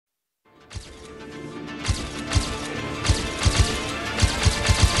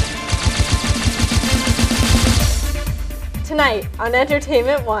Tonight on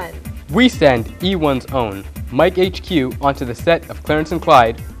Entertainment One. We send E1's own Mike HQ onto the set of Clarence and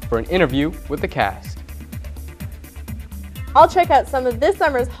Clyde for an interview with the cast. I'll check out some of this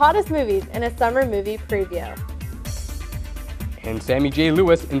summer's hottest movies in a summer movie preview. And Sammy J.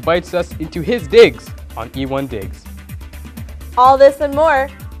 Lewis invites us into his digs on E1 Digs. All this and more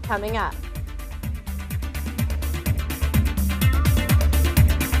coming up.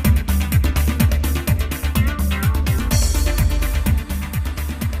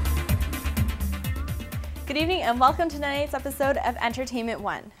 Good evening and welcome to tonight's episode of Entertainment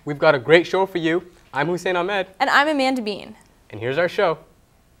One. We've got a great show for you. I'm Hussein Ahmed. And I'm Amanda Bean. And here's our show.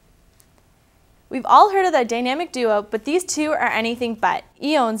 We've all heard of that dynamic duo, but these two are anything but.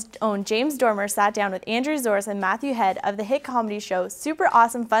 E.ON's own James Dormer sat down with Andrew Zorz and Matthew Head of the hit comedy show Super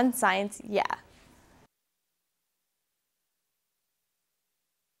Awesome Fun Science Yeah!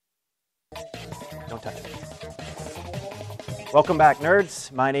 Don't touch it. Welcome back, nerds.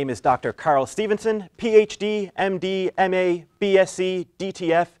 My name is Dr. Carl Stevenson, PhD, MD, MA, BSc,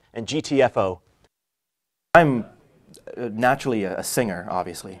 DTF, and GTFO. I'm naturally a singer,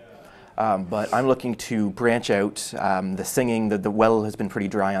 obviously, but I'm looking to branch out. The singing, the well has been pretty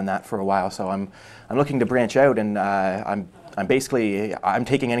dry on that for a while, so I'm looking to branch out, and I'm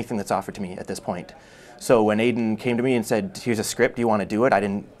taking anything that's offered to me at this point. So when Aiden came to me and said, "Here's a script, do you want to do it?" I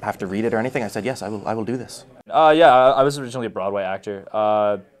didn't have to read it or anything. I said, "Yes, I will do this." Yeah, I was originally a Broadway actor,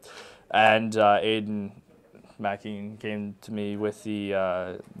 and Aiden Mackie came to me with the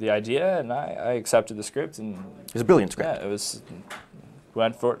idea, and I accepted the script, and it was a brilliant script. Yeah,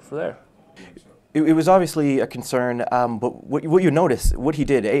 went for it there. It was obviously a concern, but what you notice, what he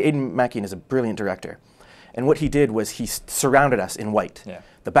did, Aiden Mackie is a brilliant director, and what he did was he surrounded us in white. Yeah.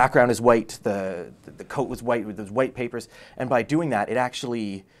 The background is white, the coat was white with those white papers, and by doing that, it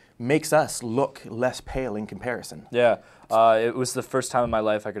actually makes us look less pale in comparison. Yeah, it was the first time in my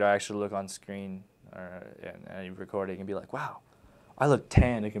life I could actually look on screen or in any recording and be like, wow, I look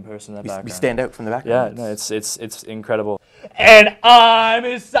tan in comparison to that background. We stand out from the background. Yeah, no, it's incredible. And I'm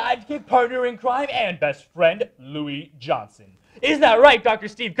his sidekick, partner in crime, and best friend, Louis Johnson. Isn't that right, Dr.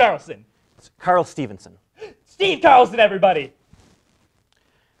 Steve Carlson? It's Carl Stevenson. Steve Carlson, everybody!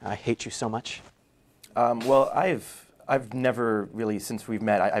 I hate you so much. Well, I've never really, since we've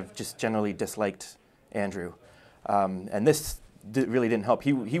met, I've just generally disliked Andrew. And this really didn't help.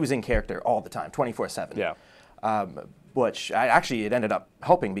 He was in character all the time, 24/7. Yeah. Which actually it ended up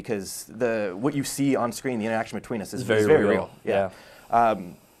helping because what you see on screen, the interaction between us is very real. Yeah.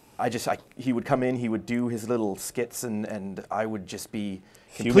 He would come in, he would do his little skits, and I would just be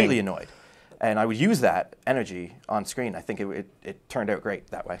completely annoyed. And I would use that energy on screen. I think it turned out great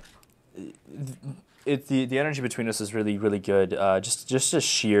that way. The energy between us is really, really good. Just a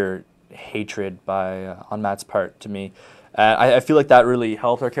sheer hatred on Matt's part to me. I feel like that really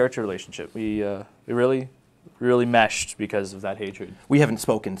helped our character relationship. We really meshed because of that hatred. We haven't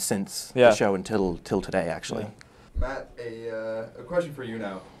spoken since the show until today, actually. Yeah. Matt, a question for you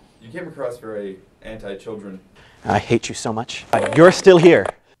now. You came across very anti-children. I hate you so much. You're still here.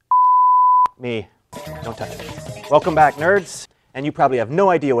 Me. Don't touch me. Welcome back, nerds. And you probably have no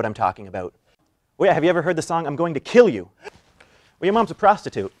idea what I'm talking about. Well, yeah, have you ever heard the song, "I'm Going to Kill You"? Well, your mom's a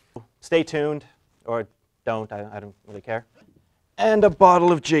prostitute. Stay tuned, or don't, I don't really care. And a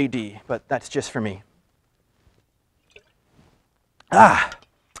bottle of JD, but that's just for me.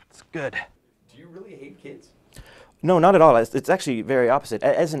 It's good. Do you really hate kids? No, not at all. It's actually very opposite.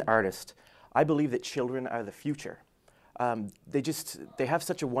 As an artist, I believe that children are the future. They have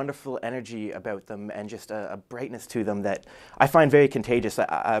such a wonderful energy about them and just a brightness to them that I find very contagious.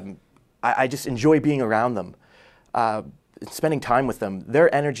 I just enjoy being around them, spending time with them.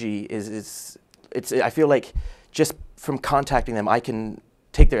 Their energy I feel like just from contacting them, I can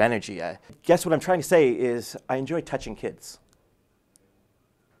take their energy. I guess what I'm trying to say is I enjoy touching kids.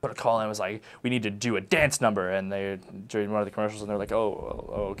 Put a call in, was like, we need to do a dance number, and they during one of the commercials, and they're like,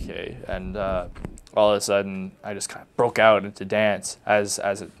 oh, okay, and all of a sudden, I just kind of broke out into dance as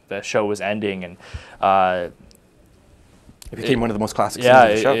the show was ending, and it became one of the most classic scenes of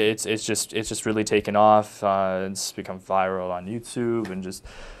the show. It's just really taken off. It's become viral on YouTube, and just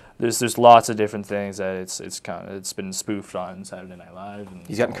there's lots of different things that it's been spoofed on Saturday Night Live. And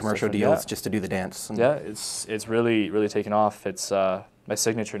he's gotten commercial deals just to do the dance. Yeah, it's really taken off. It's my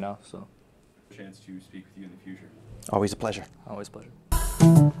signature now. So. Chance to speak with you in the future. Always a pleasure. Always a pleasure.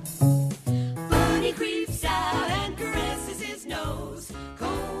 Bunny creeps out and caresses his nose,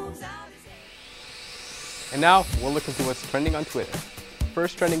 combs out his hair. And now we'll look into what's trending on Twitter.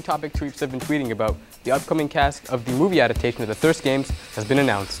 First trending topic tweets have been tweeting about the upcoming cast of the movie adaptation of the Thirst Games has been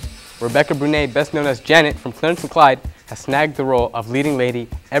announced. Rebecca Brunet, best known as Janet from Clarence and Clyde, has snagged the role of leading lady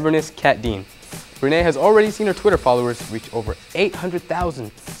Everness Kat Dean. Brene has already seen her Twitter followers reach over 800,000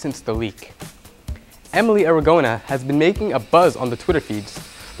 since the leak. Emily Aragona has been making a buzz on the Twitter feeds.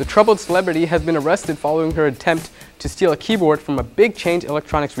 The troubled celebrity has been arrested following her attempt to steal a keyboard from a big chain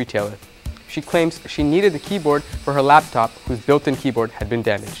electronics retailer. She claims she needed the keyboard for her laptop, whose built-in keyboard had been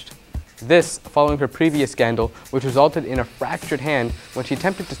damaged. This following her previous scandal, which resulted in a fractured hand when she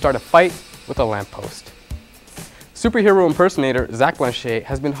attempted to start a fight with a lamppost. Superhero impersonator Zach Blanchet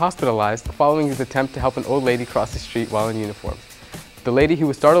has been hospitalized following his attempt to help an old lady cross the street while in uniform. The lady, who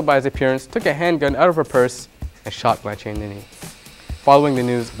was startled by his appearance, took a handgun out of her purse and shot Blanchet in the knee. Following the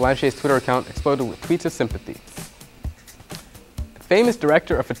news, Blanchet's Twitter account exploded with tweets of sympathy. Famous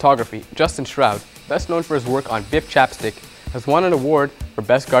director of photography Justin Stroud, best known for his work on Biff Chapstick, has won an award for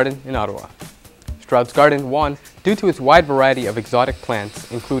Best Garden in Ottawa. Stroud's garden won due to its wide variety of exotic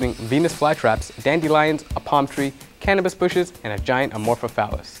plants, including Venus flytraps, dandelions, a palm tree, cannabis bushes, and a giant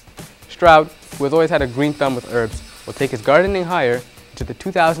Amorphophallus. Stroud, who has always had a green thumb with herbs, will take his gardening higher to the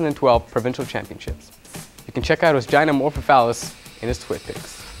 2012 Provincial Championships. You can check out his giant Amorphophallus in his Twit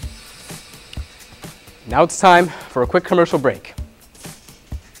pics. Now it's time for a quick commercial break.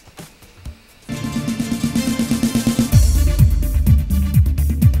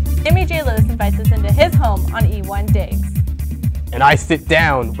 Jimmy J. Lewis invites us into his home on E1 Digs. And I sit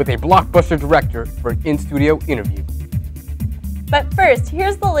down with a blockbuster director for an in-studio interview. But first,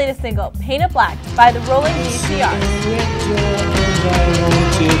 here's the latest single, Paint It Black, by the Rolling VCR.